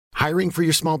Hiring for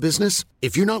your small business?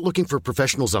 If you're not looking for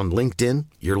professionals on LinkedIn,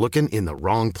 you're looking in the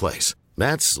wrong place.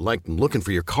 That's like looking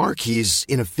for your car keys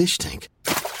in a fish tank.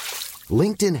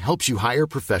 LinkedIn helps you hire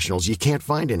professionals you can't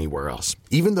find anywhere else,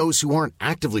 even those who aren't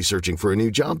actively searching for a new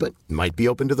job but might be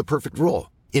open to the perfect role.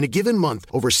 In a given month,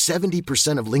 over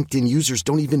 70% of LinkedIn users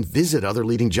don't even visit other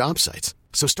leading job sites.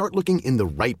 So start looking in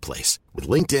the right place. With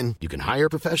LinkedIn, you can hire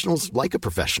professionals like a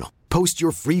professional. Post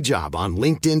your free job on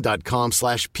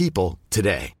linkedin.com/people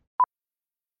today.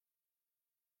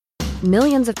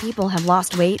 Millions of people have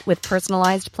lost weight with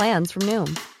personalized plans from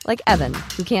Noom. Like Evan,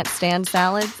 who can't stand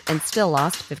salads and still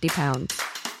lost 50 pounds.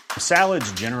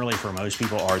 Salads generally for most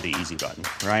people are the easy button,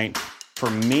 right? For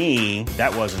me,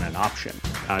 that wasn't an option.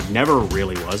 I never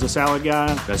really was a salad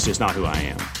guy. That's just not who I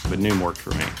am. But Noom worked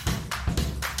for me.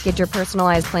 Get your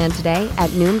personalized plan today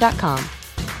at Noom.com.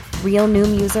 Real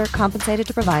Noom user compensated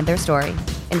to provide their story.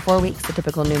 In 4 weeks, the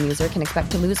typical Noom user can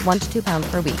expect to lose 1 to 2 pounds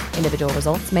per week. Individual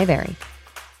results may vary.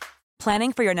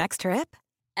 Planning for your next trip?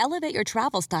 Elevate your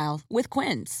travel style with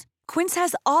Quince. Quince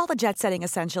has all the jet-setting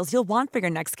essentials you'll want for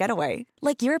your next getaway,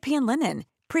 like European linen,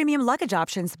 premium luggage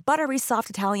options, buttery soft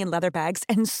Italian leather bags,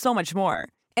 and so much more.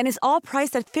 And is all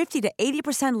priced at 50 to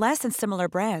 80% less than similar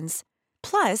brands.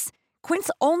 Plus, Quince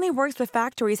only works with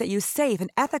factories that use safe and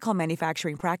ethical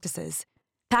manufacturing practices.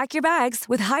 Pack your bags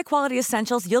with high-quality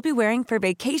essentials you'll be wearing for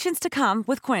vacations to come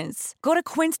with Quince. Go to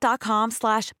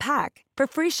quince.com/pack for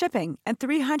free shipping and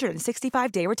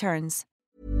 365-day returns.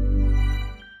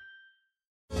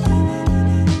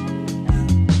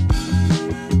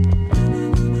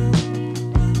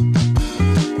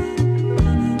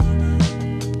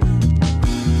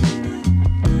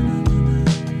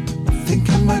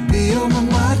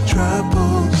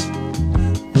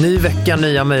 Ny vecka,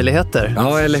 nya möjligheter.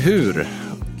 Ja, eller hur?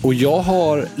 Och jag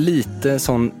har lite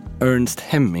sån Ernest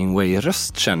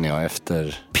Hemingway-röst känner jag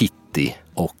efter Pitty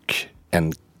och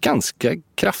en ganska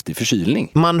kraftig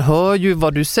förkylning. Man hör ju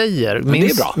vad du säger. Det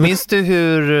är bra. Minns du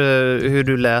hur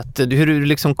du lät, hur du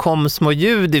liksom kom små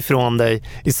ljud ifrån dig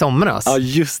i somras? Ja,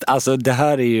 just. Alltså det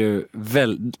här är ju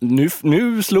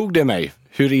nu slog det mig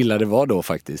hur illa det var då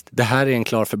faktiskt. Det här är en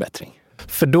klar förbättring.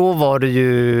 För då var det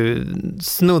ju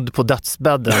snudd på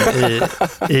dödsbädden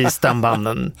i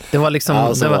stämbanden. Det var liksom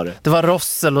ja, det var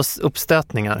rossel och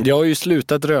uppstötningar. Jag har ju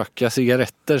slutat röka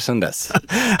cigaretter sedan dess.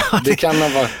 Det kan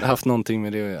ha haft någonting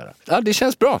med det att göra. Ja, det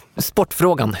känns bra.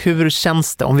 Sportfrågan, hur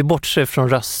känns det om vi bortser från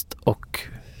röst och...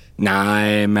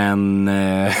 Nej, men...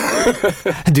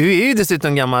 Du är ju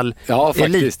dessutom gammal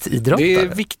elitidrottare. Det är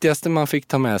det viktigaste man fick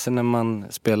ta med sig när man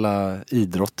spelar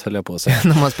idrott, höll jag på att säga.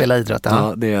 När man spelar idrott,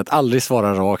 ja. Det är att aldrig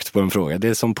svara rakt på en fråga. Det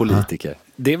är som politiker. Ja.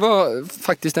 Det var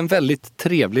faktiskt en väldigt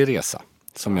trevlig resa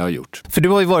som jag har gjort. För du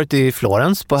har ju varit i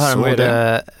Florens på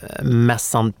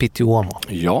Hermode-mässan Pitti Uomo.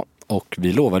 Ja. Och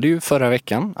vi lovade ju förra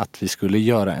veckan att vi skulle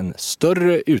göra en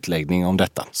större utläggning om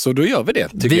detta. Så då gör vi det,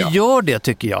 tycker jag. Vi gör det,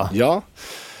 tycker jag. Ja.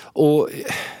 Och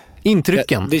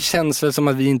intrycken. Det känns väl som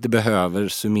att vi inte behöver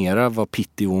summera vad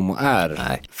Pitti Uomo är.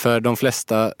 Nej. För de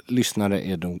flesta lyssnare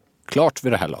är de klart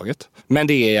vid det här laget. Men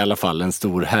det är i alla fall en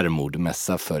stor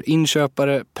Hermodmässa för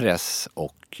inköpare, press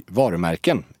och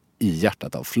varumärken i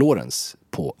hjärtat av Florens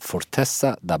på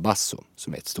Fortezza da Basso,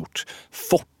 som är ett stort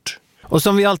fort. Och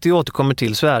som vi alltid återkommer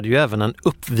till så är det ju även en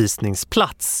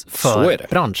uppvisningsplats för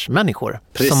branschmänniskor.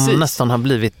 Precis. Som nästan har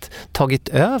blivit tagit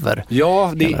över.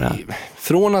 Ja,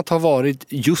 från att ha varit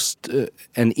just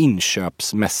en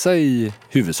inköpsmässa i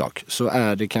huvudsak så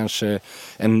är det kanske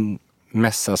en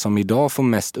mässa som idag får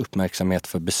mest uppmärksamhet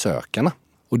för besökarna.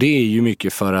 Och det är ju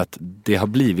mycket för att det har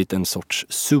blivit en sorts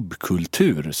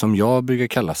subkultur som jag brukar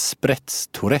kalla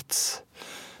sprezz-tourettes.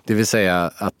 Det vill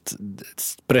säga att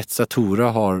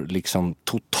sprezzatura har liksom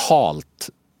totalt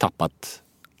tappat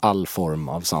all form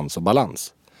av sans och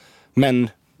balans. Men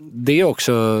det är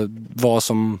också vad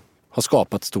som har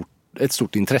skapat ett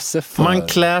stort intresse för... Man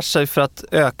klär sig för att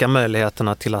öka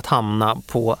möjligheterna till att hamna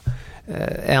på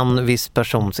en viss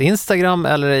persons Instagram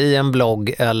eller i en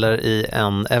blogg eller i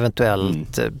en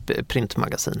eventuellt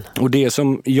printmagasin. Och det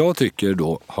som jag tycker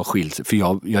då har skilt sig, för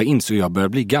jag inser att jag börjar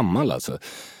bli gammal alltså.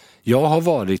 Jag har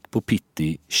varit på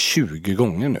Pitti 20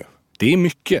 gånger nu. Det är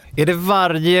mycket. Är det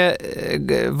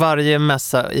varje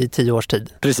mässa i 10 års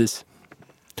tid? Precis.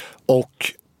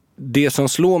 Och det som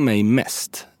slår mig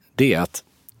mest, det är att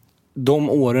de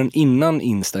åren innan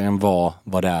Instagram var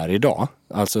vad det är idag.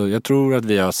 Alltså jag tror att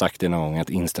vi har sagt det någon gång att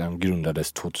Instagram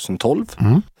grundades 2012.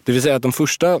 Det vill säga att de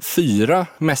första 4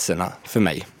 mässorna för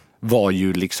mig var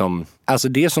ju liksom, alltså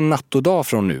det är som natt och dag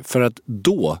från nu. För att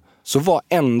då så var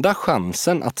enda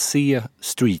chansen att se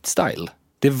street style,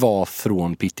 det var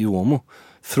från Pitti Uomo.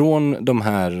 Från de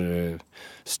här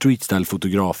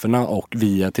streetstyle-fotograferna och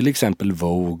via till exempel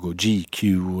Vogue och GQ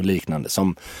och liknande.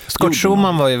 Scott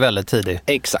Schumann var ju väldigt tidig.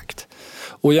 Exakt.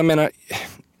 Och jag menar,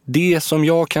 det som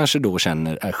jag kanske då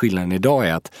känner är skillnaden idag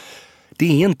är att det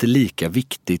är inte lika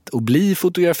viktigt att bli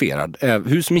fotograferad.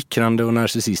 Hur smickrande och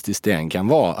narcissistiskt det än kan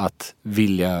vara att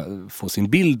vilja få sin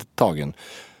bild tagen.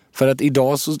 För att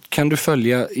idag så kan du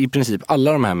följa i princip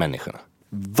alla de här människorna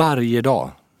varje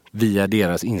dag via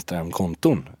deras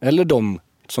Instagram-konton. Eller de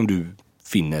som du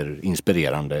finner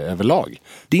inspirerande överlag.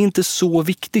 Det är inte så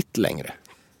viktigt längre.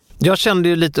 Jag kände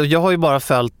ju lite, jag har ju bara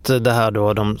följt det här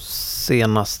då de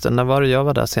senaste, när var det jag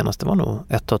var där senast? Det var nog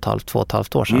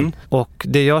 2,5 år sedan. Och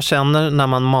det jag känner när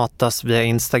man matas via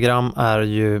Instagram är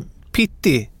ju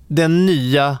Pitti, den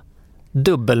nya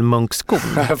dubbelmunkskon.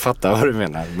 Jag fattar vad du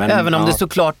menar. Men, även om det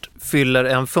såklart fyller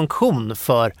en funktion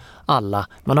för alla.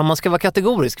 Men om man ska vara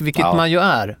kategorisk, vilket man ju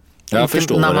är. Jag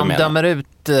förstår när man menar. Dömer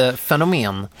ut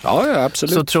fenomen. Ja,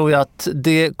 absolut. Så tror jag att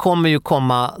det kommer ju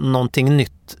komma någonting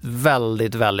nytt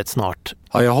väldigt, väldigt snart.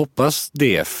 Ja, jag hoppas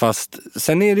det. Fast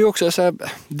sen är det ju också så här,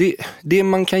 det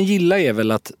man kan gilla är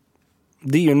väl att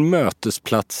det är ju en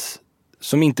mötesplats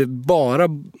som inte bara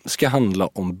ska handla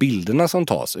om bilderna som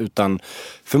tas, utan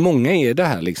för många är det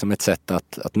här liksom ett sätt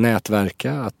att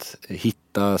nätverka, att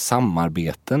hitta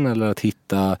samarbeten eller att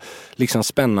hitta liksom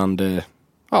spännande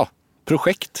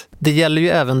projekt. Det gäller ju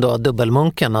även då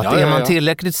dubbelmunken, att är man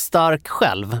tillräckligt stark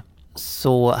själv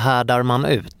så härdar man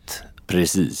ut.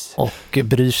 Precis. Och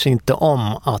bryr sig inte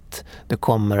om att det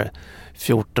kommer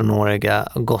 14-åriga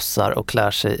gossar och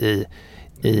klär sig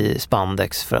i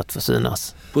spandex för att få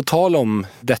synas. På tal om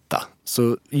detta,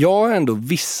 så jag har ändå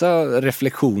vissa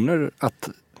reflektioner att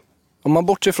om man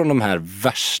bortser från de här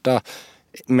värsta,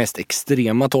 mest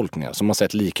extrema tolkningar som har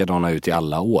sett likadana ut i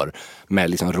alla år med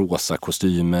liksom rosa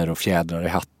kostymer och fjädrar i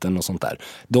hatten och sånt där.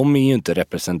 De är ju inte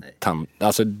representant,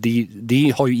 alltså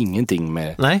de har ju ingenting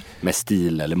med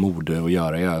stil eller mode att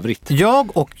göra i övrigt.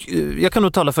 Jag kan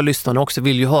nog tala för lyssnarna också,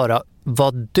 vill ju höra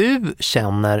vad du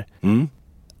känner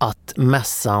att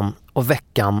mässan och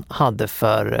veckan hade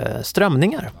för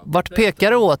strömningar. Vart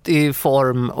pekar det åt i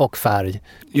form och färg?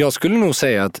 Jag skulle nog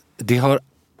säga att det har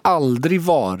aldrig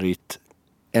varit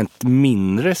ett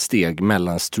mindre steg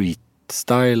mellan street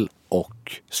style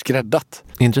och skräddat.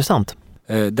 Intressant.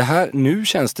 Det här, nu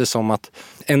känns det som att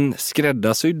en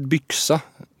skräddarsydd byxa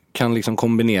kan liksom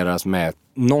kombineras med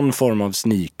någon form av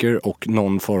sneaker och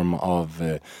någon form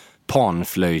av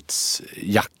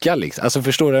panflöjtsjacka liksom. Alltså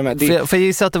förstår du? För jag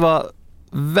gissar att det var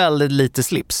väldigt lite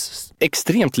slips.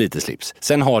 Extremt lite slips.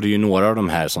 Sen har du ju några av de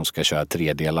här som ska köra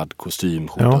tredelad kostym,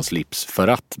 skjorta och slips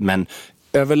men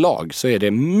överlag så är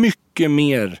det mycket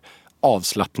mer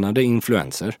avslappnade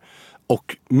influenser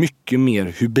och mycket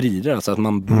mer hybrider, alltså att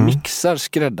man mixar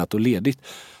skräddat och ledigt.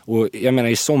 Och jag menar,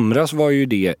 i somras var ju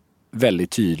det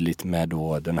väldigt tydligt med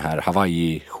då den här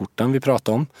Hawaii-skjortan vi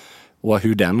pratade om och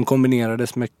hur den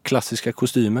kombinerades med klassiska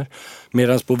kostymer.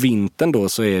 Medan på vintern då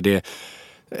så är det,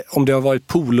 om det har varit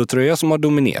polotröja som har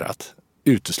dominerat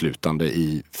uteslutande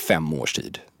i 5 års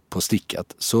tid på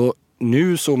stickat, så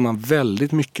nu såg man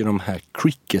väldigt mycket de här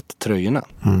cricket-tröjorna.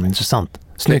 Intressant.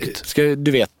 Snyggt.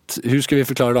 Du vet, hur ska vi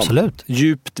förklara dem? Absolut.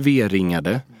 Djupt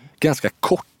V-ringade, ganska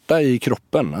korta i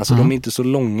kroppen. Alltså de är inte så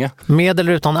långa. Med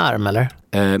eller utan ärm, eller?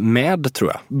 Med, tror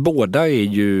jag. Båda är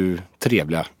ju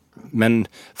trevliga. Men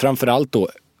framförallt då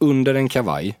under en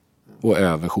kavaj och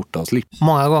över skjorta och slips.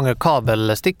 Många gånger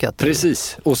kabelstickat.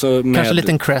 Precis. Och så med, kanske en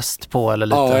liten crest på eller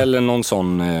lite. Ja, eller någon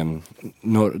sån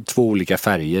 2 olika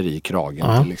färger i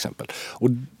kragen till exempel. Och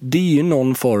det är ju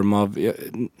någon form av,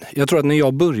 jag tror att när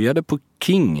jag började på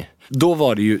King, då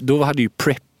hade ju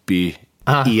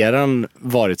preppy-eran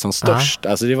varit som störst.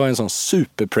 Alltså det var en sån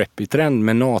super preppy-trend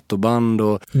med NATO-band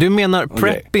och... Du menar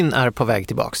preppin är på väg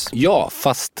tillbaks? Ja,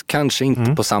 fast kanske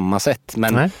inte på samma sätt,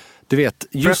 men... Du vet,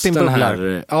 just preppy den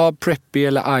här, preppy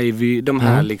eller ivy, de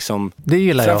här liksom, det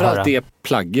gillar jag att höra. Framförallt det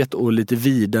plagget och lite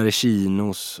vidare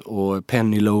chinos och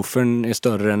pennyloafern är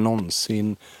större än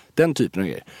någonsin. Den typen av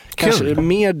grejer. Kanske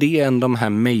mer det än de här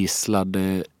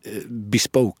mejslade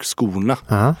bespoke-skorna.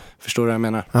 Förstår du vad jag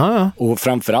menar? Och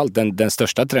framförallt den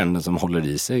största trenden som håller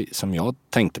i sig, som jag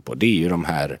tänkte på, det är ju de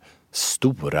här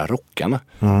stora rockarna.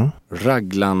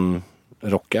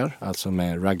 Raglan-rockar, alltså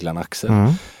med raglan-axel.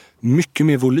 Mycket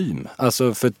mer volym.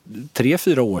 Alltså för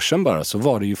 3-4 år sedan bara så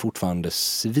var det ju fortfarande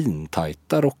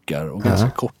svintajta rockar och ganska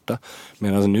korta.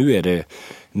 Medan nu är det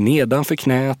nedanför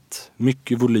knät,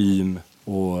 mycket volym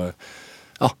och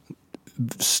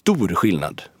stor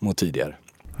skillnad mot tidigare.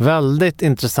 Väldigt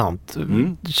intressant.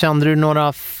 Kände du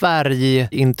några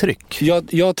färgintryck?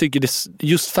 Jag tycker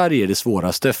just färg är det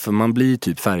svåraste, för man blir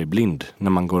typ färgblind när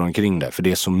man går omkring där. För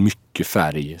det är så mycket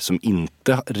färg som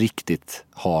inte riktigt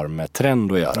har med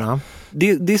trend att göra. Ja.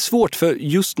 Det är svårt, för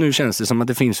just nu känns det som att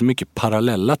det finns så mycket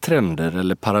parallella trender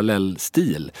eller parallell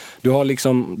stil. Du har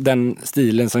liksom den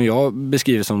stilen som jag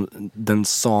beskriver som den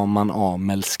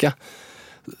Saman-Amelska,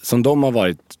 som de har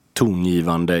varit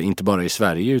tongivande, inte bara i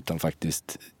Sverige utan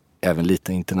faktiskt även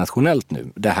lite internationellt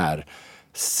nu. Det här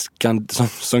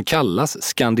som kallas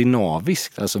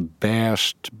skandinaviskt, alltså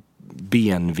beige,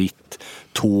 benvitt,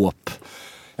 taupe.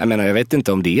 Jag vet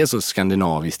inte om det är så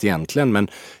skandinaviskt egentligen, men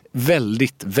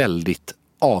väldigt, väldigt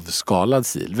avskalad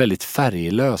stil, väldigt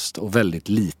färglöst och väldigt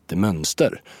lite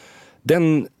mönster.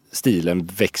 Den stilen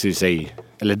växer sig,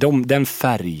 eller den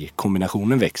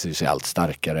färgkombinationen växer sig allt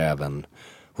starkare även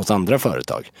hos andra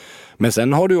företag. Men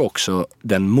sen har du också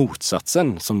den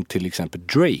motsatsen, som till exempel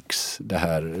Drakes, det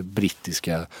här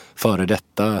brittiska före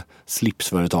detta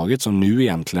slipsföretaget som nu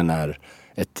egentligen är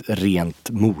ett rent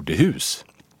modehus.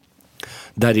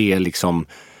 Där det är liksom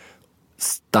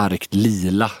starkt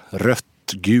lila,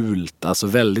 rött, gult, alltså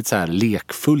väldigt så här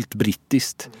lekfullt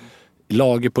brittiskt.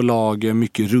 Lager på lager,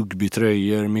 mycket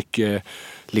rugbytröjor, mycket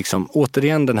liksom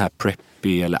återigen den här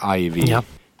preppy eller ivy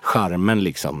charmen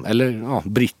liksom, eller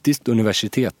brittiskt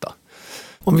universitet då.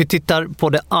 Om vi tittar på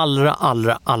det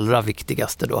allra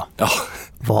viktigaste då. Ja.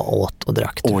 Vad åt och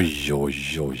drack du?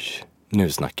 Oj.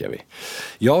 Nu snackar vi.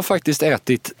 Jag har faktiskt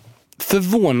ätit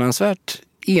förvånansvärt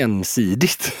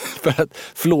ensidigt. För att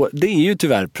det är ju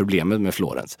tyvärr problemet med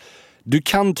Florens. Du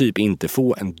kan typ inte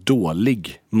få en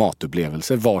dålig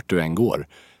matupplevelse vart du än går.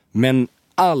 Men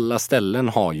alla ställen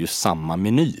har ju samma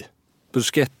meny.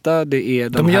 Bruschetta, det är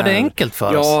de gör det enkelt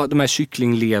för oss. Ja, de här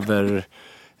kycklinglever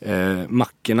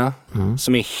mackorna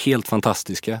som är helt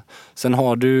fantastiska. Sen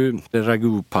har du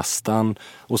ragu-pastan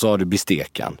och så har du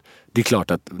bistekan. Det är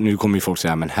klart att nu kommer ju folk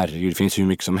säga, men herregud, det finns ju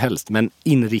mycket som helst. Men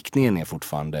inriktningen är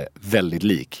fortfarande väldigt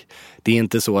lik. Det är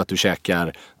inte så att du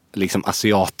käkar liksom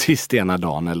asiatiskt ena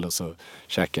dagen eller så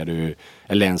käkar du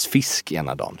eller ens fisk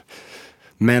ena dagen.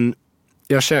 Men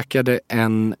jag käkade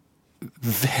en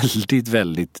väldigt,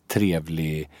 väldigt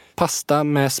trevlig pasta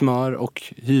med smör och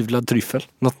hyvlad tryffel.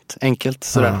 Något enkelt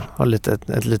sådär. Ja, och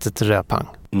ett litet röpang.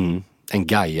 En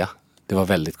gaia. Det var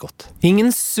väldigt gott.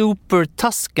 Ingen super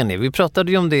Tuscany. Vi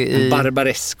pratade ju om det i...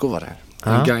 Barbaresco var det.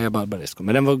 En gaia barbaresco.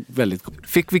 Men den var väldigt god.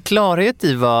 Fick vi klarhet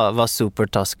i vad super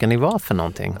Tuscany var för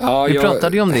någonting? Ja, vi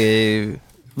pratade ju om det i...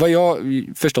 Vad jag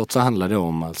förstått så handlar det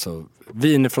om alltså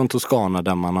viner från Toscana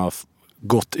där man har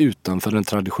gått utanför den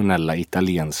traditionella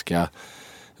italienska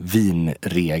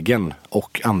vinregeln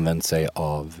och använt sig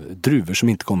av druvor som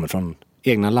inte kommer från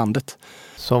egna landet.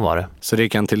 Så var det. Så det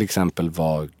kan till exempel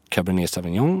vara Cabernet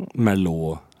Sauvignon,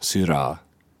 Merlot, Syrah,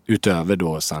 utöver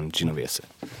då San Ginovese.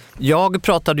 Jag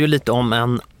pratade ju lite om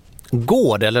en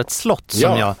gård eller ett slott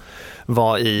som jag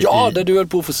var i. Ja, där du höll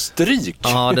på att få stryk.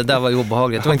 Ja, det där var ju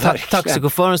obehagligt. Det var en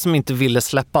taxichauffören som inte ville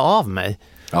släppa av mig.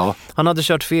 Ja. Han hade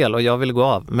kört fel och jag ville gå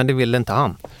av, men det ville inte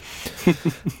han.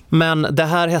 Men det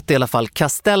här hette i alla fall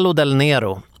Castello del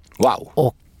Nero. Wow.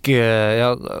 Och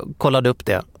jag kollade upp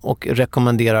det och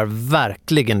rekommenderar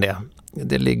verkligen det.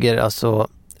 Det ligger alltså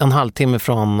en halvtimme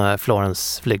från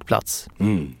Florens flygplats.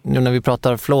 Nu när vi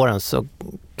pratar Florens så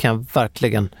kan jag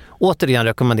verkligen återigen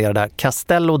rekommendera det här.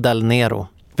 Castello del Nero.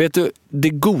 Vet du, det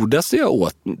godaste jag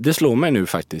åt, det slår mig nu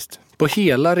faktiskt. På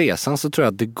hela resan så tror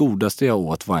jag att det godaste jag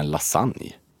åt var en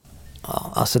lasagne.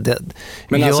 Ja, alltså det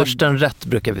görs den rätt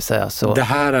brukar vi säga. Så. Det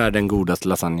här är den godaste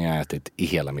lasagne jag ätit i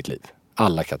hela mitt liv.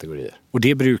 Alla kategorier. Och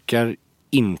det brukar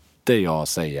inte jag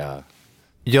säga.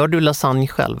 Gör du lasagne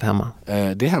själv hemma?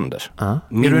 Det händer. Är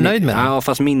du nöjd med det? Ja,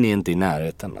 fast min är inte i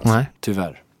närheten. Alltså. Nej.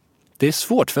 Tyvärr. Det är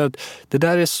svårt för att det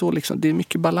där är så liksom, det är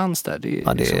mycket balans där. Det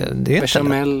är, det är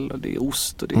bechamel och det är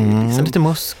ost och det är liksom, lite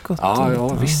muskot.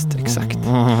 Ja, visst, exakt.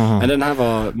 Men den här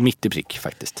var mitt i prick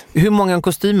faktiskt. Hur många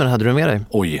kostymer hade du med dig?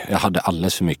 Oj, jag hade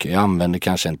alldeles för mycket. Jag använde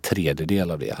kanske en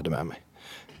tredjedel av det jag hade med mig.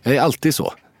 Jag är alltid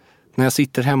så. När jag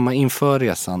sitter hemma inför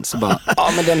resan så bara,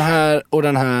 men den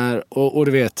här och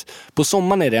du vet, på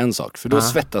sommaren är det en sak. För då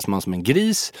svettas man som en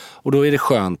gris och då är det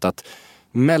skönt att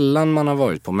mellan man har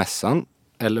varit på mässan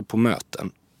eller på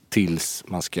möten tills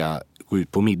man ska gå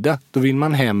ut på middag. Då vill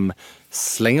man hem,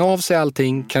 slänga av sig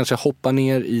allting, kanske hoppa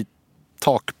ner i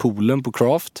takpoolen på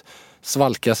Craft,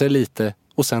 svalka sig lite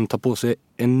och sen ta på sig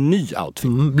en ny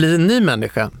outfit. Blir en ny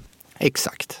människa.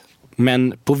 Exakt.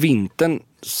 Men på vintern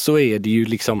så är det ju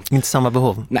liksom... Inte samma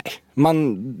behov. Nej,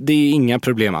 det är inga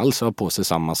problem alls att ha på sig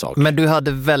samma sak. Men du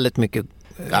hade väldigt mycket...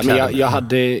 Ja, men jag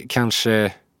hade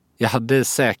kanske... Jag hade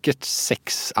säkert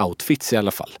 6 outfits i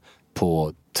alla fall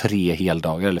på 3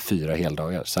 heldagar eller 4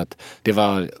 heldagar. Så att det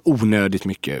var onödigt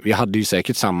mycket. Vi hade ju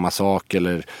säkert samma sak,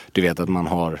 eller du vet att man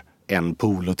har en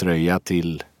polotröja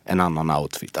till en annan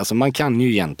outfit. Alltså man kan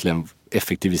ju egentligen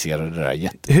effektivisera det där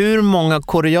Hur många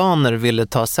koreaner ville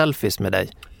ta selfies med dig?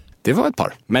 Det var ett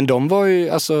par. Men de var ju,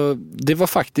 alltså, det var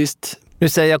faktiskt... Nu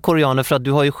säger jag koreaner för att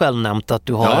du har ju själv nämnt att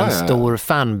du har en stor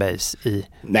fanbase i...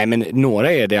 Nej, men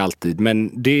några är det alltid.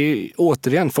 Men det är,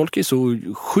 återigen, folk är så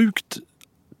sjukt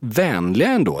vänliga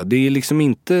ändå. Det är liksom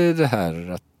inte det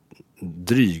här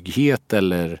dryghet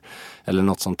eller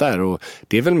något sånt där. Och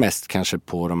det är väl mest kanske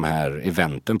på de här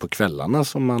eventen på kvällarna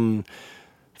som man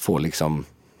får liksom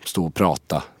stå och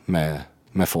prata med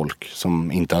folk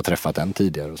som inte har träffat en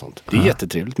tidigare och sånt. Det är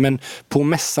jättetrevligt. Men på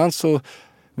mässan så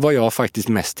var jag faktiskt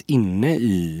mest inne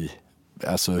i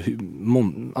alltså,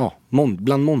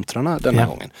 bland montrarna denna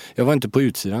gången. Jag var inte på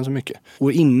utsidan så mycket.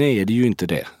 Och inne är det ju inte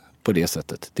det på det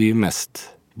sättet. Det är ju mest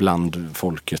bland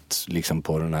folket liksom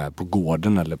på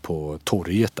gården eller på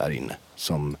torget där inne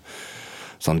som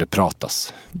det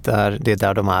pratas. Det är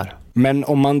där de är. Men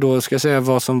om man då ska säga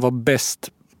vad som var bäst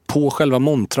på själva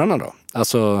montrarna då.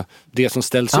 Alltså det som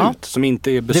ställs ut, som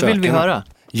inte är besökarna. Det vill vi höra.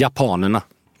 Japanerna.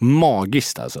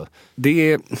 Magiskt alltså.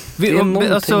 Det är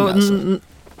någonting alltså.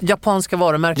 Japanska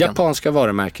varumärken. Japanska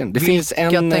varumärken. Det finns en...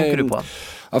 Vilka tänker du på?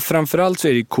 Ja, framförallt så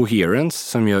är det Coherence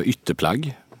som gör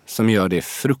ytterplagg. Som gör det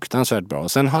fruktansvärt bra.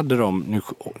 Sen hade de,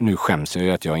 nu skäms jag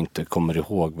ju att jag inte kommer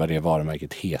ihåg vad det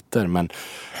varumärket heter. Men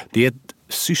det är ett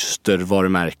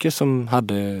systervarumärke som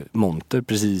hade monter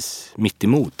precis mitt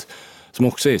emot. Som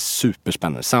också är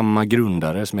superspännande. Samma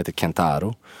grundare som heter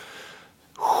Kentaro.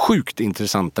 Sjukt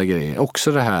intressanta grejer.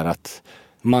 Också det här att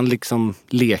man liksom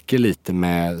leker lite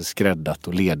med skräddat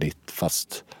och ledigt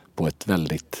fast på ett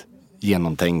väldigt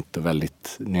genomtänkt och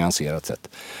väldigt nyanserat sätt.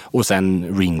 Och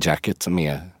sen Ring Jacket som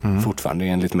är fortfarande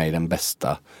enligt mig den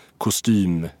bästa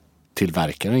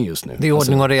kostymtillverkaren just nu. Det är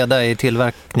ordning och reda i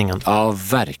tillverkningen. Ja,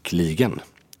 verkligen.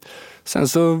 Sen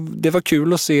så, det var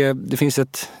kul att se, det finns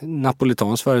ett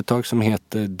napolitanskt företag som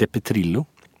heter De Petrillo.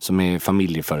 Som är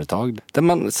familjeföretag.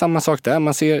 Där samma sak där,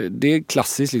 man ser, det är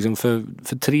klassiskt liksom, för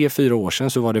 3-4 år sedan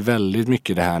så var det väldigt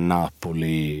mycket det här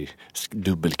Napoli,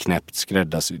 dubbelknäppt,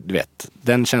 skräddas, du vet,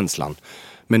 den känslan.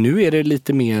 Men nu är det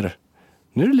lite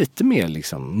mer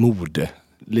liksom mode,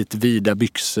 lite vida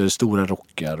byxor, stora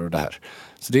rockar och det här.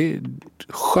 Så det är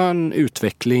skön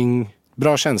utveckling,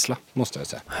 bra känsla måste jag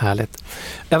säga. Härligt.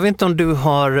 Jag vet inte om du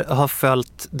har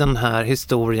följt den här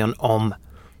historien om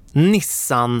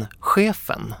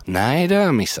Nissan-chefen. Nej, det har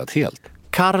jag missat helt.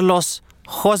 Carlos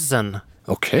Ghosn.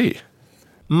 Okej.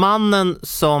 Mannen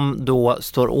som då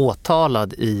står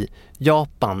åtalad i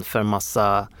Japan för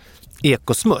massa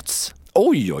ekosmuts.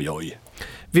 Oj.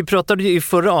 Vi pratade ju i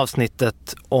förra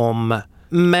avsnittet om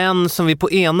män som vi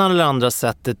på ena eller andra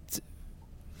sättet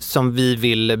som vi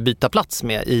vill byta plats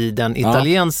med i den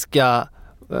italienska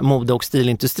mode- och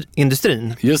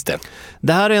stilindustrin. Just det.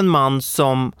 Det här är en man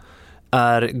som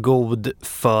är god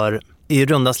för i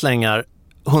runda slängar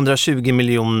 120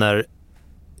 miljoner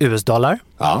US-dollar.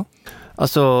 Ja.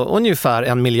 Alltså ungefär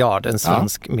 1 miljard, en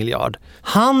svensk miljard.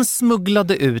 Han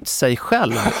smugglade ut sig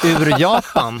själv ur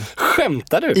Japan.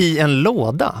 Skämtar du? I en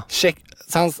låda.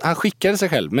 Han skickade sig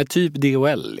själv med typ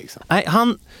DHL liksom. Nej,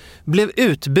 han blev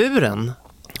utburen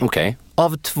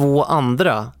av 2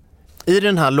 andra. I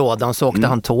den här lådan så åkte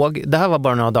han tåg. Det här var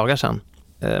bara några dagar sedan.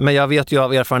 Men jag vet ju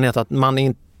av erfarenhet att man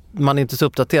är inte så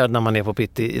uppdaterad när man är på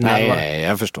Pitti. Nej,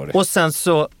 jag förstår det. Och sen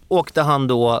så åkte han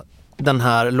då den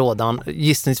här lådan.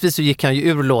 Gissningsvis så gick han ju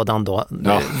ur lådan då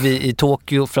i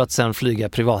Tokyo för att sen flyga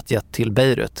privatjet till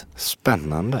Beirut.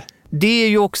 Spännande. Det är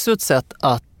ju också ett sätt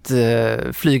att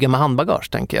flyga med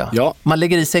handbagage, tänker jag. Ja. Man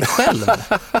lägger i sig själv.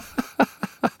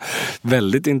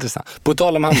 Väldigt intressant. På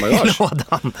tal om handbagage.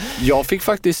 Jag fick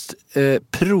faktiskt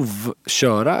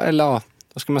provköra, eller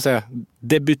vad ska man säga,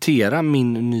 debutera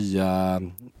min nya...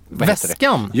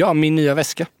 Väskan? Ja, min nya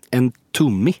väska. En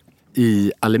Tummi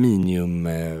i aluminium.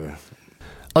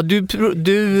 Ja,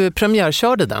 du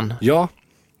premiärkörde den? Ja,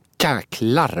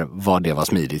 jäklar vad det var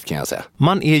smidigt kan jag säga.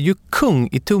 Man är ju kung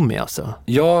i Tummi alltså.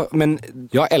 Ja, men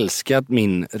jag älskat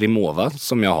min Rimowa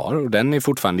som jag har och den är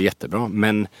fortfarande jättebra.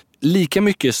 Men lika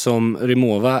mycket som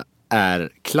Rimowa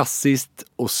är klassiskt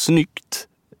och snyggt,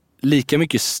 lika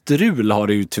mycket strul har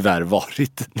det ju tyvärr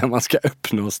varit när man ska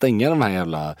öppna och stänga de här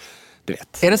jävla, du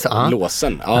vet, är det så?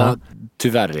 Låsen. Ja,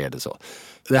 tyvärr är det så.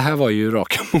 Det här var ju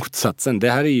raka motsatsen. Det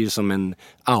här är ju som en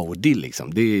Audi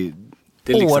liksom. Det är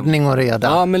liksom, ordning och reda.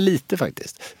 Ja, men lite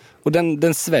faktiskt. Och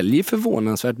den sväljer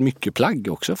förvånansvärt mycket plagg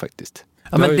också faktiskt.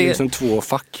 Ja, men det är liksom 2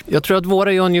 fack. Jag tror att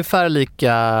våra är ungefär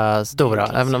lika stora,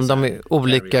 även om de är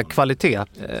olika kvalitet,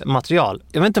 material.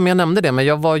 Jag vet inte om jag nämnde det, men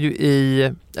jag var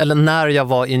ju när jag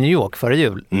var i New York före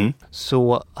jul,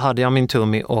 så hade jag min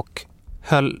tummy och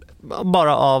höll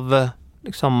bara av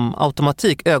liksom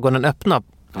automatik ögonen öppna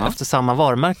efter samma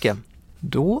varumärke.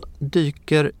 Då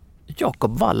dyker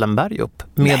Jacob Wallenberg upp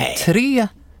med 3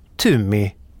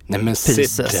 tummy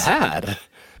pieces. Där!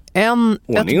 Ett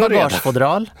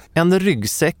bagagefodral, en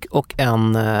ryggsäck och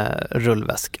en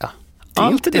rullväska.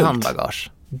 Allt i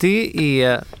handbagage. Det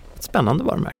är ett spännande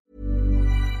varumärke.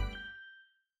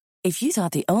 If you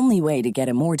thought the only way to get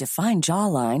a more defined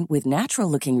jawline with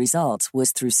natural-looking results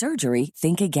was through surgery,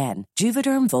 think again.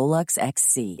 Juvederm Volux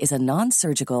XC is a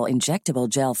non-surgical injectable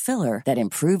gel filler that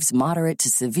improves moderate to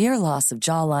severe loss of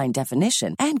jawline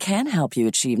definition and can help you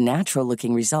achieve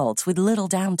natural-looking results with little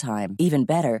downtime. Even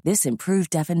better, this improved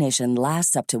definition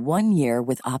lasts up to 1 year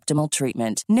with optimal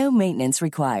treatment. No maintenance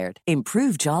required.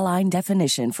 Improve jawline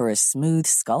definition for a smooth,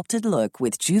 sculpted look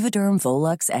with Juvederm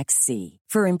Volux XC.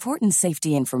 For important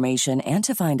safety information and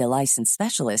to find a licensed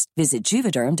specialist, visit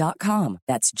Juvederm.com.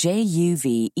 That's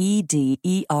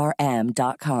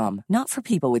JUVEDERM.com. Not for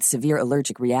people with severe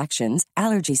allergic reactions,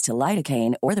 allergies to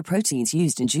lidocaine, or the proteins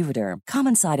used in Juvederm.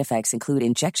 Common side effects include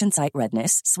injection site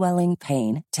redness, swelling,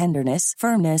 pain, tenderness,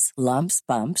 firmness, lumps,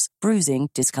 bumps, bruising,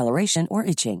 discoloration, or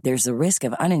itching. There's a risk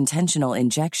of unintentional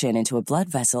injection into a blood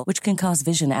vessel, which can cause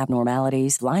vision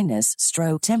abnormalities, blindness,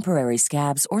 stroke, temporary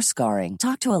scabs, or scarring.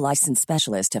 Talk to a licensed specialist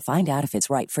to find out if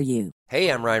it's right for you. Hey,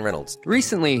 I'm Ryan Reynolds.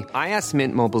 Recently, I asked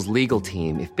Mint Mobile's legal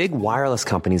team if big wireless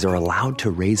companies are allowed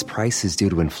to raise prices due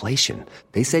to inflation.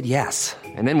 They said yes.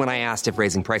 And then when I asked if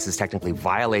raising prices technically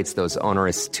violates those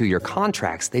onerous 2-year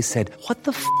contracts, they said, "What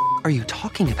the f*** are you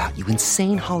talking about, you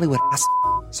insane Hollywood ass?"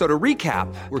 So to recap,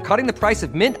 we're cutting the price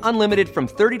of Mint Unlimited from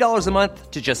 $30 a month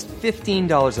to just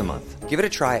 $15 a month. Give it a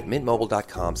try at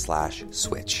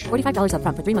mintmobile.com/switch. $45 up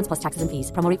front for 3 months plus taxes and fees.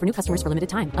 Promo rate for new customers for limited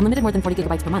time. Unlimited more than 40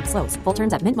 gigabytes per month. Slows full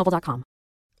terms at mintmobile.com.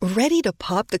 Ready to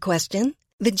pop the question?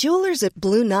 The jewelers at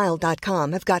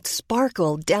BlueNile.com have got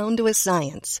sparkle down to a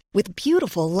science with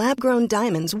beautiful lab-grown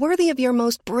diamonds worthy of your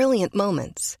most brilliant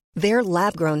moments. Their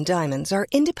lab-grown diamonds are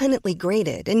independently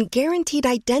graded and guaranteed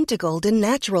identical to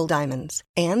natural diamonds.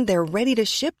 And they're ready to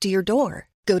ship to your door.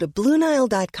 Go to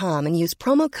BlueNile.com and use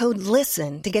promo code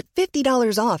LISTEN to get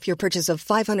 $50 off your purchase of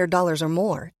 $500 or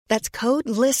more. That's code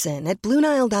LISTEN at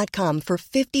BlueNile.com for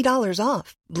 $50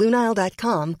 off.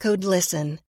 BlueNile.com, code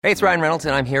LISTEN. Hey, it's Ryan Reynolds,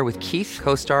 and I'm here with Keith,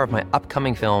 co-star of my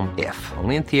upcoming film, If,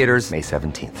 only in theaters May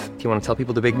 17th. Do you want to tell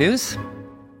people the big news?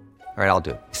 All right, I'll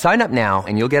do it. Sign up now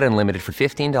and you'll get unlimited for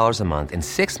 $15 a month and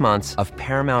 6 months of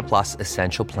Paramount Plus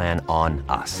Essential Plan on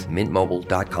us.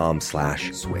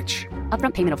 Mintmobile.com/switch.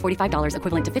 Upfront payment of $45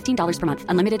 equivalent to $15 per month.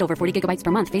 Unlimited over 40 gigabytes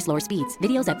per month. Face lower speeds.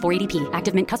 Videos at 480p.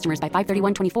 Active Mint customers by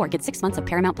 531.24 get 6 months of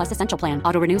Paramount Plus Essential Plan.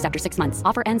 Auto renews after 6 months.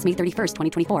 Offer ends May 31st,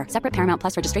 2024. Separate Paramount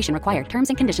Plus registration required. Terms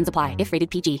and conditions apply if rated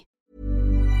PG.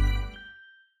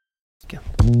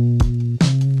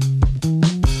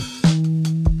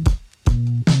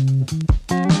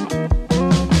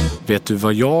 Vet du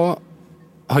vad jag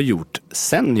har gjort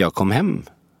sen jag kom hem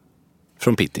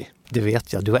från Pitti? Det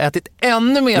vet jag. Du har ätit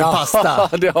ännu mer pasta.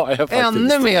 Ja, det har jag faktiskt.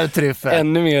 Ännu mer tryffel.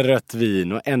 Ännu mer rött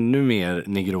vin och ännu mer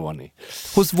Negroni.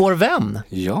 Hos vår vän?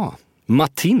 Ja,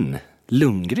 Martin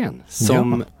Lundgren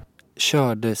som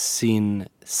körde sin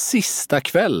sista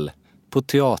kväll på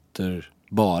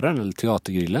teaterbaren eller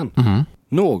teatergrillen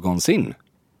någonsin.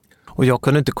 Och jag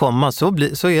kunde inte komma, så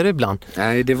är det ibland.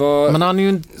 Nej, det var... Men han är ju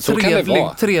en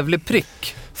trevlig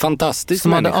prick. Fantastisk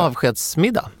som människa. Hade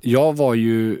avskedsmiddag. Jag var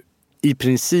ju i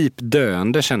princip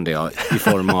döende, kände jag, i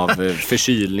form av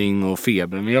förkylning och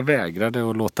feber. Men jag vägrade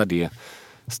att låta det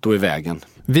stå i vägen.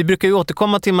 Vi brukar ju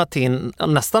återkomma till Martin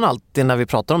nästan alltid när vi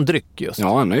pratar om dryck just.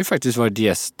 Ja, han har ju faktiskt varit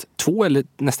gäst 2 eller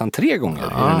nästan 3 gånger. Ja,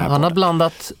 i den här han har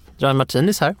blandat dry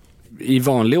martinis här. I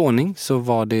vanlig ordning så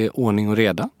var det ordning och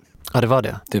reda. Ja, det var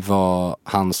det. Det var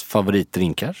hans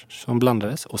favoritdrinkar som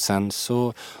blandades. Och sen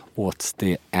så åts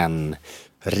det en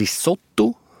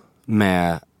risotto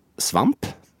med svamp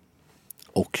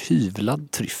och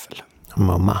hyvlad tryffel.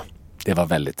 Mamma. Det var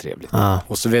väldigt trevligt. Ah.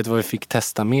 Och så vet du vad vi fick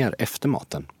testa mer efter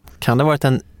maten? Kan det ha varit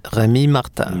en Remy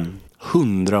Martin?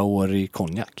 100-årig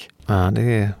konjak. Ja,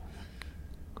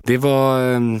 det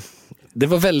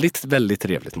var väldigt, väldigt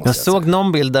trevligt. Jag såg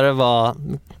någon bild där det var,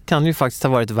 kan ju faktiskt ha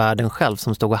varit värden själv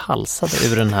som stod och halsade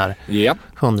ur den här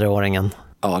 100-åringen.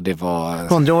 Ja, det var...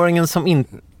 100-åringen som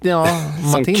inte... Ja,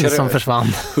 Martin som försvann.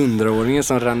 100-åringen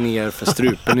som rann ner för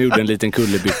strupen och gjorde en liten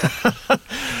kullerbytta.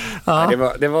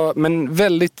 Ja. Det var men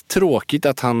väldigt tråkigt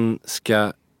att han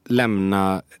ska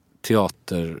lämna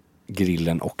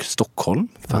grillen och Stockholm.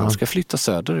 För han ska flytta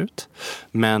söderut.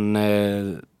 Men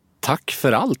tack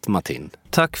för allt, Martin.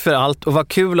 Tack för allt, och vad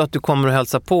kul att du kommer att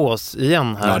hälsa på oss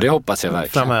igen här. Ja, det hoppas jag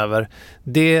verkligen. Framöver.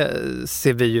 Det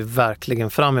ser vi ju verkligen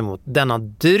fram emot. Denna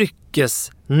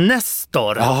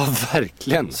dryckesnestor. Ja,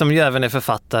 verkligen. Som ju även är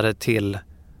författare till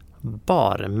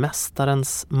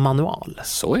Barmästarens manual.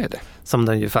 Så är det. Som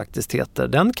den ju faktiskt heter.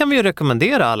 Den kan vi ju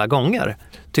rekommendera alla gånger,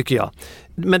 tycker jag.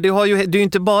 Men det är ju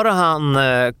inte bara han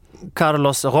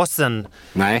Carlos Rosen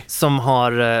som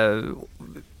har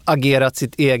agerat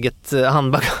sitt eget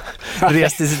handbagage,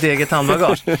 rest i sitt eget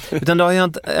handbagage. Utan det har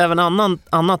ju även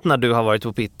annat när du har varit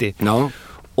på Pitti. Ja.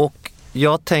 Och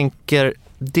jag tänker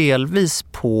delvis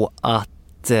på att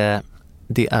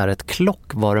det är ett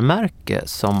klockvarumärke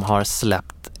som har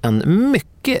släppt en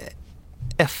mycket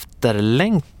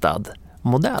efterlängtad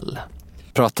modell.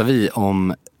 Pratar vi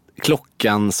om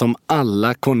klockan som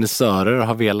alla konnässörer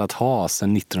har velat ha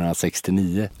sedan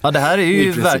 1969. Ja, det här är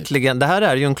ju verkligen, det här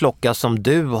är ju en klocka som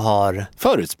du har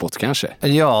förutspått kanske.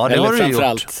 Ja, det eller har du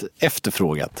framförallt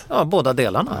efterfrågat. Ja, båda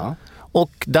delarna. Ja.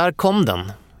 Och där kom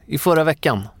den i förra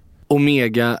veckan.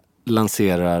 Omega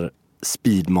lanserar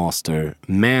Speedmaster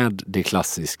med det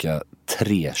klassiska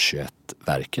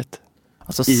 321-verket.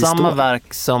 Alltså samma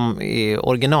verk som i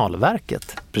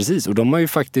originalverket. Precis, och de har ju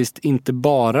faktiskt inte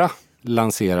bara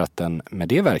lanserat den med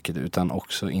det verket utan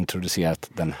också introducerat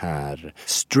den här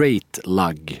straight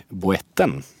lug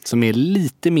boetten som är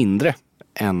lite mindre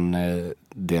än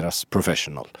deras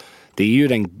Professional. Det är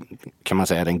ju kan man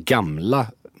säga, den gamla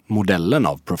modellen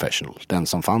av Professional, den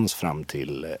som fanns fram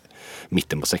till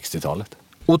mitten på 60-talet.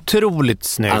 Otroligt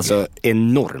snygg. Alltså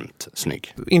enormt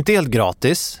snygg. Inte helt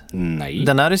gratis. Nej.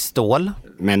 Den är i stål.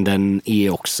 Men den är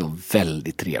också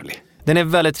väldigt trevlig. Den är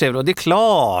väldigt trevlig och det är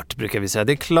klart, brukar vi säga,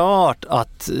 det är klart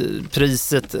att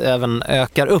priset även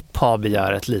ökar upp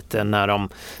ha-begäret lite när de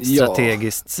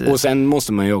strategiskt... Ja. Och sen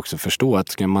måste man ju också förstå att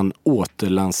ska man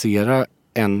återlansera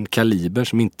en kaliber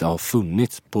som inte har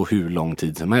funnits på hur lång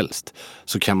tid som helst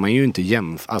så kan man ju inte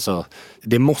jämföra, alltså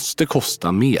det måste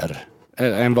kosta mer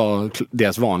än vad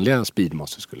deras vanliga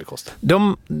Speedmaster skulle kosta.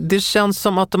 Det känns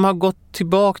som att de har gått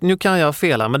tillbaka, nu kan jag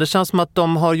fela, men det känns som att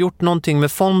de har gjort någonting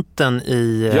med fonten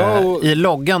i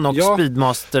loggan och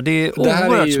Speedmaster. Det är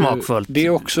oerhört smakfullt. Det är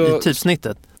också i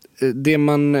typsnittet. Det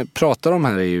man pratar om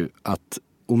här är ju att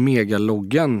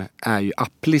Omega-loggan är ju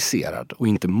applicerad och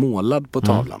inte målad på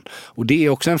tavlan. Och det är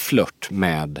också en flört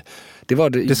med... Det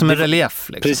är som en relief.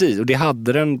 Liksom. Precis, och det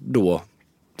hade den då...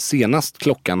 Senast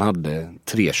klockan hade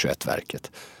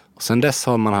 321-verket. Och sen dess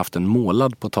har man haft en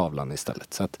målad på tavlan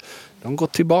istället. Så att de går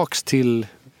tillbaks till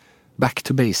back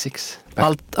to basics.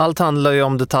 Allt handlar ju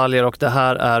om detaljer och det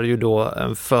här är ju då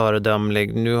en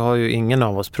föredömlig... Nu har ju ingen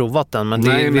av oss provat den, men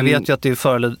vi vet ju att det är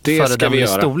föredömlig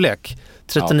storlek.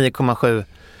 39,7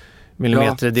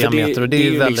 millimeter i diameter och det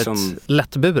är ju väldigt liksom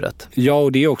lättburet. Ja,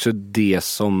 och det är också det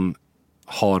som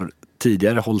har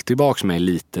tidigare hållit tillbaka mig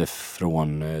lite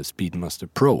från Speedmaster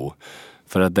Pro.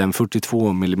 För att den 42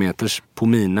 mm på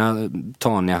mina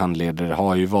taniga handleder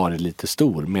har ju varit lite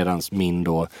stor, medan min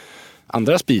då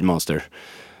andra Speedmaster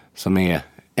som är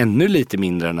ännu lite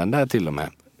mindre än den där till och med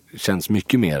känns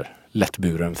mycket mer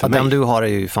lättburen för mig. Den du har är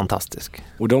ju fantastisk.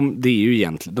 Och de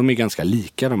är ganska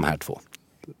lika de här två.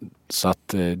 Så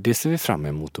att det ser vi fram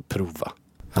emot att prova.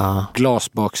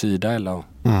 Glasbaksida eller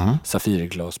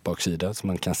safirglasbaksida så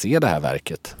man kan se det här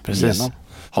verket. Precis. Genom.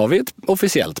 Har vi ett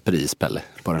officiellt pris, Pelle,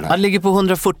 på den här? Det ligger på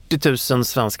 140 000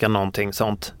 svenska någonting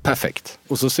sånt. Perfekt.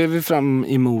 Och så ser vi fram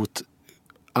emot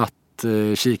att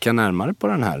kika närmare på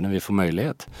den här när vi får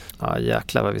möjlighet. Ja,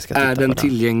 jäklar vad vi ska titta på den. Är den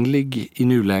tillgänglig i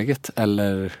nuläget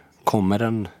eller kommer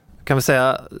den... Kan vi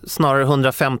säga snarare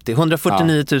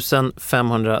 149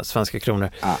 500 svenska kronor.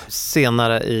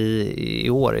 Senare i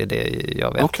år är det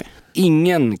jag vet. Okay.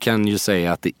 Ingen kan ju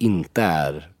säga att det inte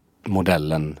är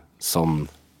modellen som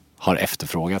har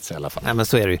efterfrågats i alla fall. Nej, men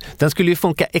så är det ju. Den skulle ju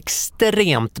funka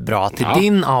extremt bra till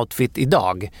din outfit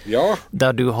idag. Ja.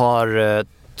 Där du har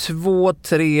 2,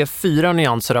 3, 4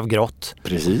 nyanser av grått.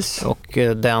 Precis. Och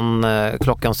den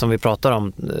klockan som vi pratar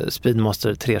om,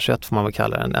 Speedmaster 321 får man väl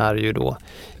kalla den, är ju då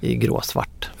i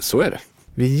gråsvart. Så är det.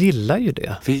 Vi gillar ju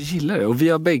det. Vi gillar det och vi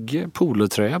har bägge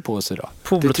polotröja på oss idag.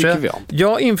 Det tycker vi om.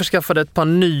 Jag införskaffade ett par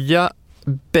nya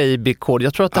babycord.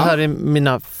 Jag tror att det här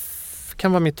är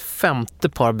kan vara mitt 5:e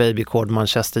par babycord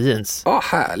Manchester jeans. Ja,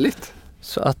 härligt.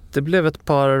 Så att det blev ett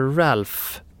par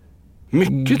Ralph.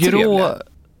 Mycket grå trevliga.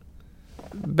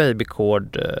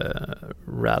 Babycord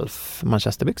Ralph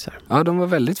Manchesterbyxor. Ja, de var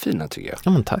väldigt fina tycker jag.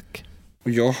 Ja, men tack.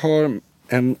 Och jag har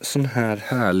en sån här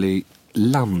härlig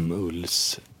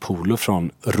lammullspolo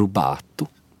från Rubato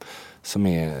som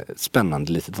är ett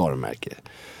spännande litet varumärke.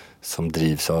 som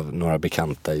drivs av några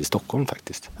bekanta i Stockholm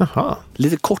faktiskt. Jaha.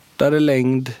 Lite kortare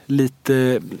längd,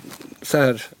 lite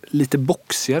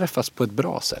boxigare fast på ett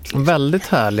bra sätt. Liksom. Väldigt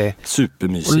härlig.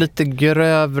 Supermysig. Och lite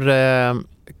grövre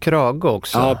krage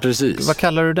också. Ja, precis. Vad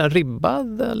kallar du den?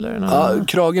 Ribbad? Eller ja,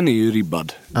 kragen är ju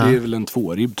ribbad. Det är väl en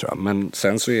 2-ribb tror jag. Men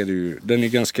sen så är det ju, den är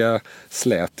ganska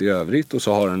slät i övrigt och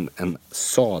så har den en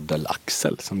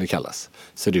sadelaxel som det kallas.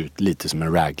 Ser ut lite som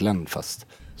en raglan fast.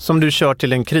 Som du kör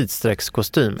till en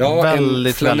kritstreckskostym. Ja,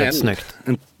 väldigt, väldigt snyggt.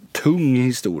 En tung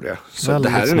historia. Så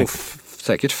väldigt det här är nog snyggt.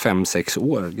 säkert 5-6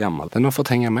 år gammal. Den har fått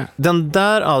hänga med. Den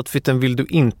där outfiten vill du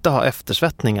inte ha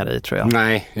eftersvettningar i tror jag.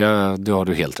 Nej, det har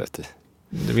du helt rätt i.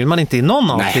 Det vill man inte i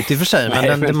någon outfit i och för sig.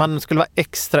 Men, Nej, man skulle vara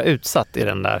extra utsatt i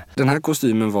den där. Den här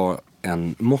kostymen var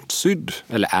en måttsydd,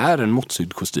 eller är en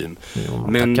måttsydd kostym. Jo,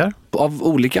 men tackar. av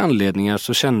olika anledningar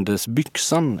så kändes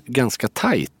byxan ganska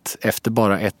tajt efter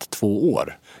bara 1-2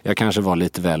 år. Jag kanske var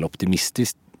lite väl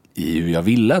optimistisk i hur jag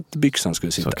ville att byxan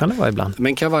skulle sitta. Så kan det vara ibland.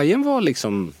 Men kavajen var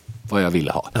liksom vad jag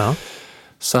ville ha. Ja.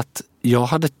 Så att jag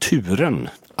hade turen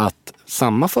att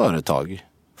samma företag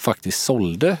faktiskt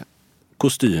sålde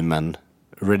kostymen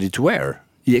ready to wear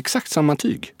i exakt samma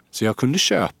tyg. Så jag kunde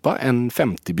köpa en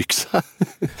 50-byxa.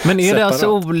 Men är det alltså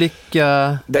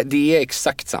olika... Det är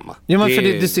exakt samma. Ja, men för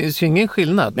det syns ju ingen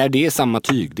skillnad. Nej, det är samma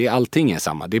tyg. Allting är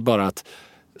samma. Det är bara att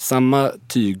samma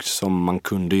tyg som man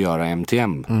kunde göra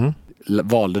MTM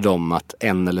valde de att 1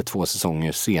 eller 2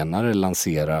 säsonger senare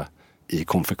lansera i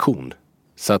konfektion.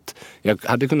 Så att jag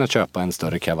hade kunnat köpa en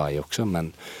större kavaj också,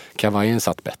 men kavajen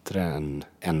satt bättre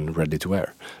än ready to wear.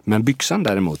 Men byxan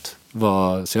däremot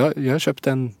var... Så jag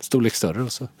köpte en storlek större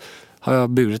och så har jag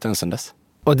burit den sedan dess.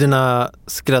 Och dina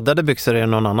skräddade byxor är det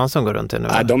någon annan som går runt i nu?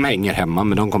 Nej, de hänger hemma,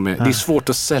 men de kommer... Det är svårt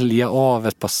att sälja av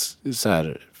ett par så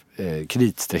här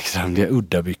kritstrecksrandiga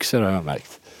udda byxor har jag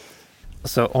märkt.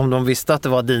 Så om de visste att det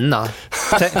var dina,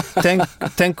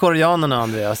 tänk koreanerna,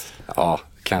 Andreas. Ja,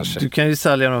 kanske. Du kan ju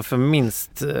sälja dem för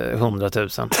minst 100 000.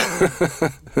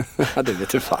 Ja, det vet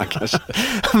du fan kanske.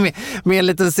 med en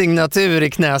liten signatur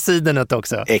i knäsidenet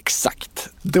också. Exakt.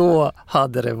 Då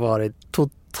hade det varit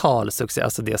total succé,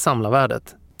 alltså det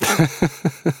samlarvärdet.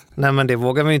 Nej, men det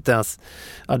vågar vi inte ens.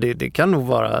 Ja, det kan nog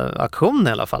vara auktion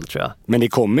i alla fall, tror jag. Men det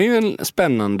kommer ju en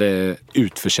spännande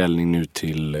utförsäljning nu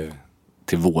till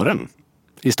våren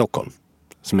i Stockholm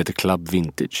som heter Club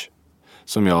Vintage,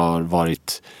 som jag har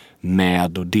varit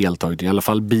med och deltagit, i alla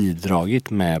fall bidragit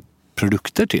med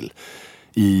produkter till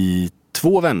i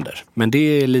 2 vändor. Men det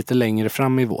är lite längre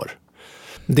fram i vår.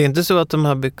 Det är inte så att de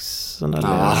här byxorna...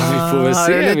 Ja, vi får väl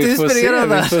se. Vi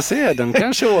får se. De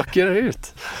kanske åker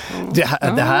ut. Det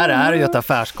här är ju ett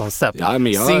affärskoncept. Ja,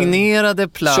 men signerade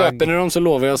plagg. Köper ni dem så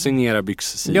lovar jag att signera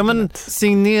byxor. Ja, men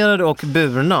signerade och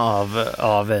burna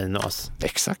av Weinos.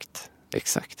 Exakt.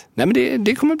 Nej, men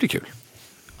det kommer bli kul.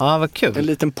 Ja, vad kul. En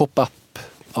liten pop-up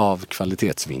av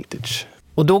kvalitetsvintage.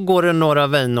 Och då går det några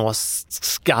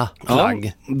Weinos-ska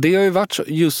plagg. Ja, det har ju varit så,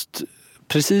 just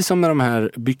precis som med de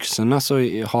här byxorna så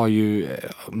har ju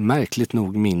märkligt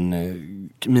nog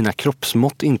mina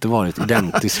kroppsmått inte varit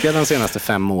identiska de senaste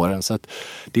 5 åren. Så att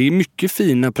det är mycket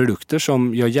fina produkter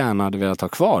som jag gärna hade velat ha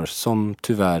kvar som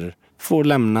tyvärr får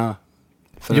lämna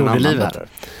för en annan bärare.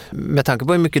 Med tanke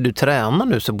på hur mycket du tränar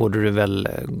nu så borde du väl...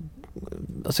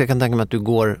 Alltså jag kan tänka mig att du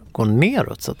går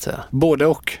neråt så att säga. Både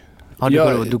och.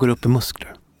 Ja, du går upp i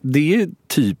muskler. Det är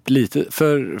typ lite,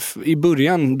 för i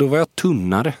början då var jag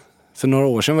tunnare. För några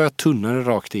år sedan var jag tunnare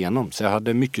rakt igenom. Så jag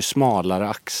hade mycket smalare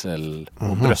axel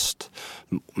och bröst.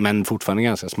 Men fortfarande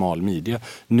ganska smal midja.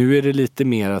 Nu är det lite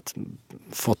mer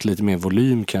fått lite mer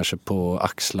volym kanske på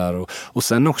axlar. Och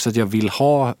sen också att jag vill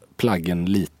ha plaggen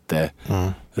lite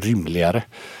rymligare.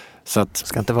 Så att,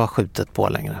 ska inte vara skjutet på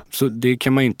längre. Så det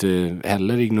kan man ju inte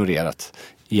heller ignorera.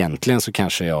 Egentligen så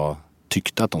kanske jag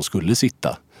tyckte att de skulle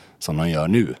sitta som de gör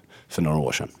nu för några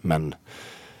år sedan. Men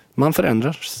man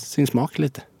förändrar sin smak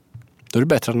lite. Då är det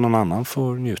bättre att någon annan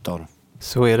får njuta av dem.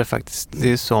 Så är det faktiskt.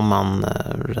 Det är så man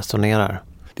resonerar.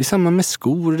 Det är samma med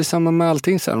skor, det är samma med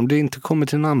allting. Så här, om det inte kommer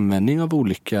till en användning av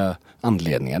olika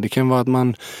anledningar. Det kan vara att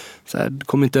man så här,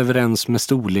 kommer inte överens med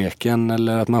storleken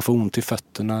eller att man får ont i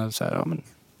fötterna. Så här, ja, men,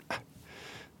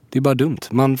 det är bara dumt.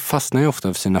 Man fastnar ju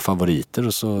ofta för sina favoriter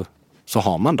och så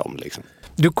har man dem liksom.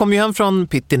 Du kommer ju hem från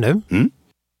Pitti nu.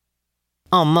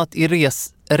 Annat i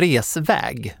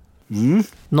resväg.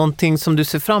 Någonting som du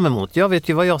ser fram emot. Jag vet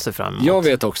ju vad jag ser fram emot. Jag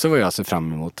vet också vad jag ser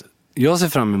fram emot. Jag ser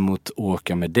fram emot att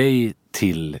åka med dig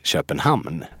till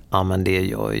Köpenhamn. Ja, men det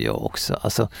gör jag också.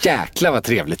 Alltså, jäklar vad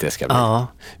trevligt det ska bli. Ja,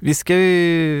 vi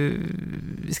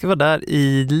ska vara där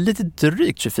i lite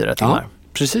drygt 24 timmar. Ja,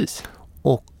 precis.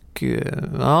 Och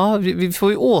ja, vi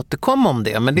får ju återkomma om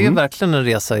det. Men det är verkligen en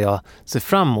resa jag ser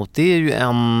fram emot. Det är ju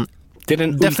det är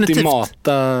den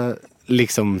ultimata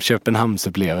liksom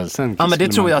Köpenhamnsupplevelsen. Ja, men det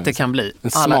tror jag att det kan bli.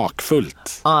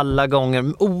 Smakfullt. Alla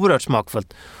gånger, oerhört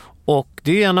smakfullt. Och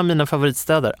det är en av mina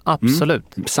favoritstäder, absolut.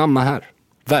 Samma här,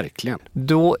 verkligen.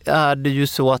 Då är det ju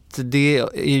så att det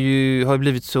har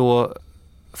blivit så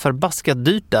förbaskat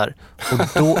dyrt där. Och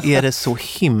då är det så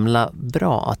himla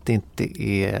bra att det inte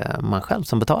är man själv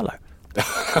som betalar.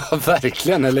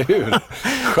 Verkligen, eller hur?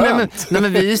 Skönt. Nej,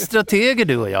 men vi är strateger,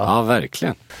 du och jag. Ja,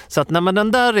 verkligen. Så att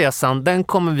den där resan, den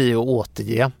kommer vi att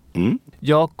återge.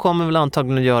 Jag kommer väl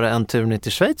antagligen att göra en tur ner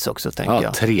till Schweiz också, tänker jag.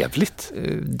 Ja, trevligt.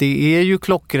 Det är ju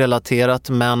klockrelaterat,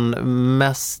 men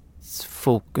mest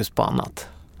fokus på annat.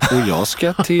 Och jag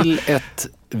ska till ett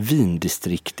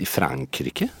vindistrikt i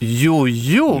Frankrike.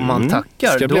 Jo, man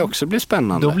tackar. Det ska också bli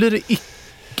spännande. Då blir det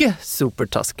icke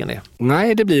Super-Tuscany.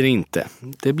 Nej, det blir det inte.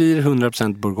 Det blir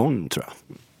 100% Bourgogne, tror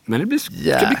jag. Men det ska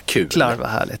bli kul. Jäklar vad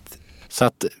härligt. Så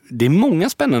att det är många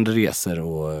spännande resor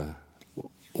att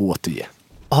återge.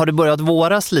 Har du börjat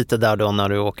våras lite där då när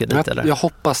du åker dit? Eller? Jag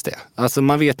hoppas det. Alltså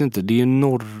man vet inte, det är ju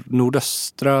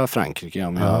nordöstra Frankrike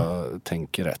om jag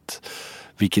tänker rätt.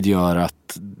 Vilket gör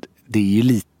att det är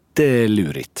lite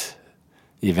lurigt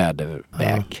i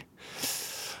väderväg.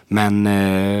 Men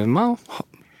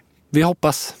vi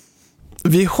hoppas.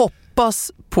 Vi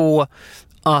hoppas på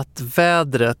att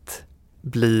vädret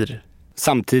blir...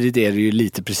 Samtidigt är det ju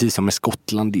lite precis som med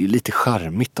Skottland. Det är ju lite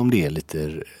charmigt om det är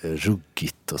lite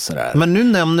ruggigt och sådär. Men nu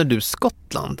nämner du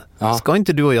Skottland. Ja. Ska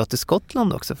inte du och jag till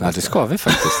Skottland också? Ja, det ska vi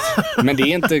faktiskt. Men det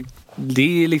är inte...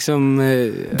 Det är liksom...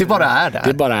 Det bara är där.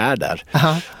 Det bara är där.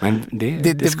 Men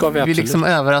det ska vi absolut. Vi liksom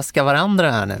överraskar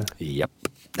varandra här nu. Japp.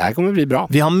 Det här kommer bli bra.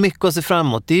 Vi har mycket att se fram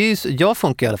emot. Det är ju, jag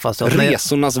funkar i alla fall så.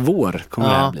 Resornas vår kommer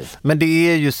det här bli. Men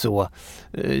det är ju så.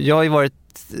 Jag har ju varit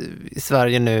i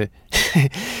Sverige nu...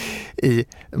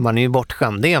 man är ju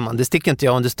bortskämd, det är man. Det sticker inte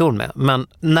jag under stol med. Men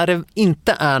när det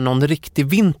inte är någon riktig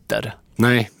vinter,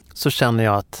 så känner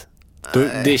jag att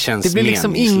det känns det blir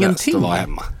liksom ingenting att vara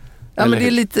hemma. Ja, men det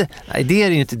är lite... Nej, det är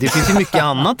det ju inte. Det finns ju mycket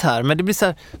annat här. Men det blir så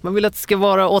här, man vill att det ska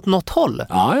vara åt något håll.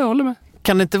 Ja, jag håller med.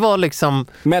 Kan det inte vara liksom...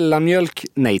 Mellanmjölk,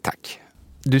 nej tack.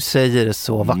 Du säger det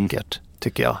så vackert,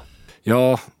 tycker jag.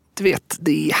 Ja, du vet,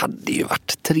 det hade ju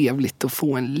varit trevligt att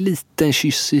få en liten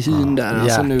kyss i hyn där.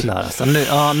 Alltså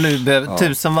jäklar, nu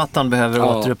tusenvattan behöver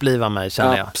återuppliva mig,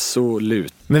 känner jag.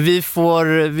 Absolut. Men vi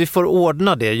får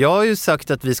ordna det. Jag har ju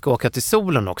sagt att vi ska åka till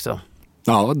solen också.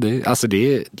 Ja,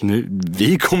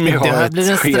 vi kommer ju ha ett schema. Det här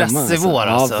blir en stressig vår.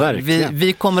 Alltså. Ja,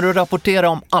 vi kommer att rapportera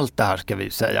om allt det här, ska vi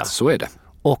säga. Så är det.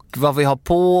 Och vad vi har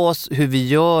på oss, hur vi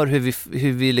gör,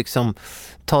 hur vi liksom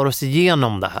tar oss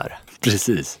igenom det här.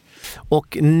 Precis.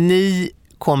 Och ni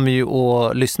kommer ju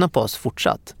att lyssna på oss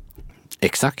fortsatt.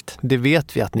 Exakt. Det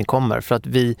vet vi att ni kommer, för att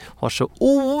vi har så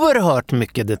oerhört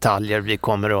mycket detaljer vi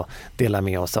kommer att dela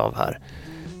med oss av här.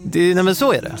 Nej, men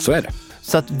så är det. Så är det.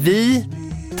 Så att vi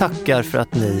tackar för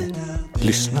att ni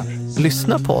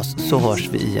lyssnar på oss, så hörs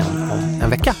vi igen om en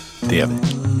vecka. Det gör vi.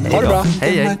 Hej ha det bra.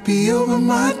 Hej.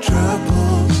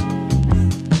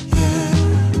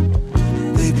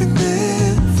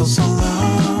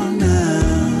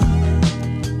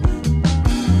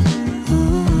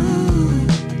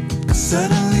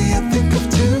 Suddenly I think of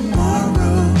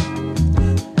tomorrow.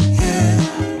 Yeah,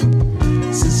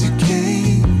 since you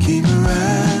came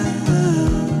around.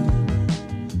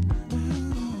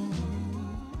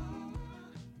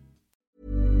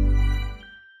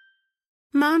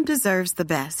 Mom deserves the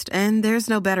best, and there's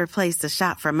no better place to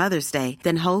shop for Mother's Day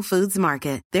than Whole Foods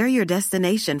Market. They're your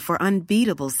destination for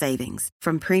unbeatable savings,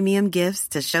 from premium gifts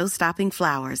to show-stopping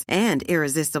flowers and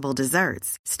irresistible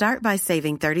desserts. Start by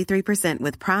saving 33%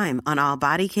 with Prime on all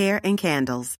body care and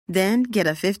candles. Then get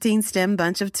a 15-stem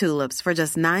bunch of tulips for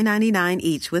just $9.99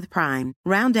 each with Prime.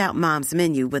 Round out Mom's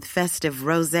menu with festive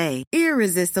rosé,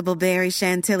 irresistible berry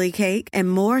chantilly cake,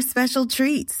 and more special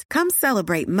treats. Come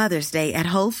celebrate Mother's Day at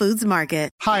Whole Foods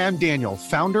Market. Hi, I'm Daniel,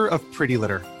 founder of Pretty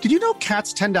Litter. Did you know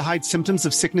cats tend to hide symptoms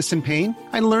of sickness and pain?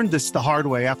 I learned this the hard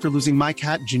way after losing my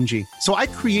cat, Gingy. So I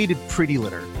created Pretty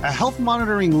Litter, a health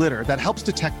monitoring litter that helps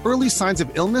detect early signs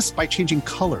of illness by changing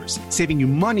colors, saving you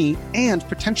money and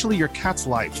potentially your cat's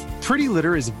life. Pretty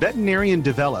Litter is veterinarian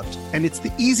developed, and it's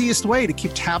the easiest way to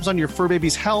keep tabs on your fur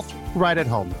baby's health right at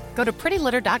home. Go to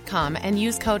prettylitter.com and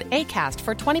use code ACAST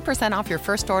for 20% off your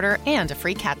first order and a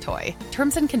free cat toy.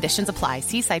 Terms and conditions apply.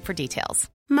 See site for details.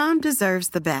 Mom deserves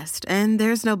the best, and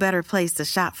there's no better place to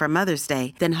shop for Mother's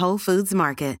Day than Whole Foods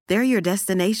Market. They're your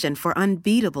destination for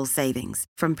unbeatable savings,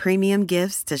 from premium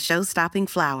gifts to show-stopping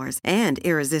flowers and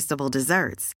irresistible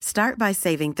desserts. Start by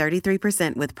saving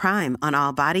 33% with Prime on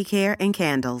all body care and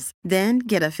candles. Then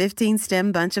get a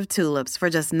 15-stem bunch of tulips for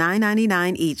just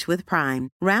 $9.99 each with Prime.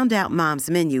 Round out Mom's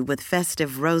menu with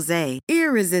festive rosé,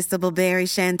 irresistible berry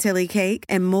chantilly cake,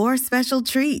 and more special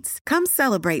treats. Come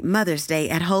celebrate Mother's Day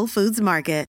at Whole Foods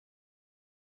Market.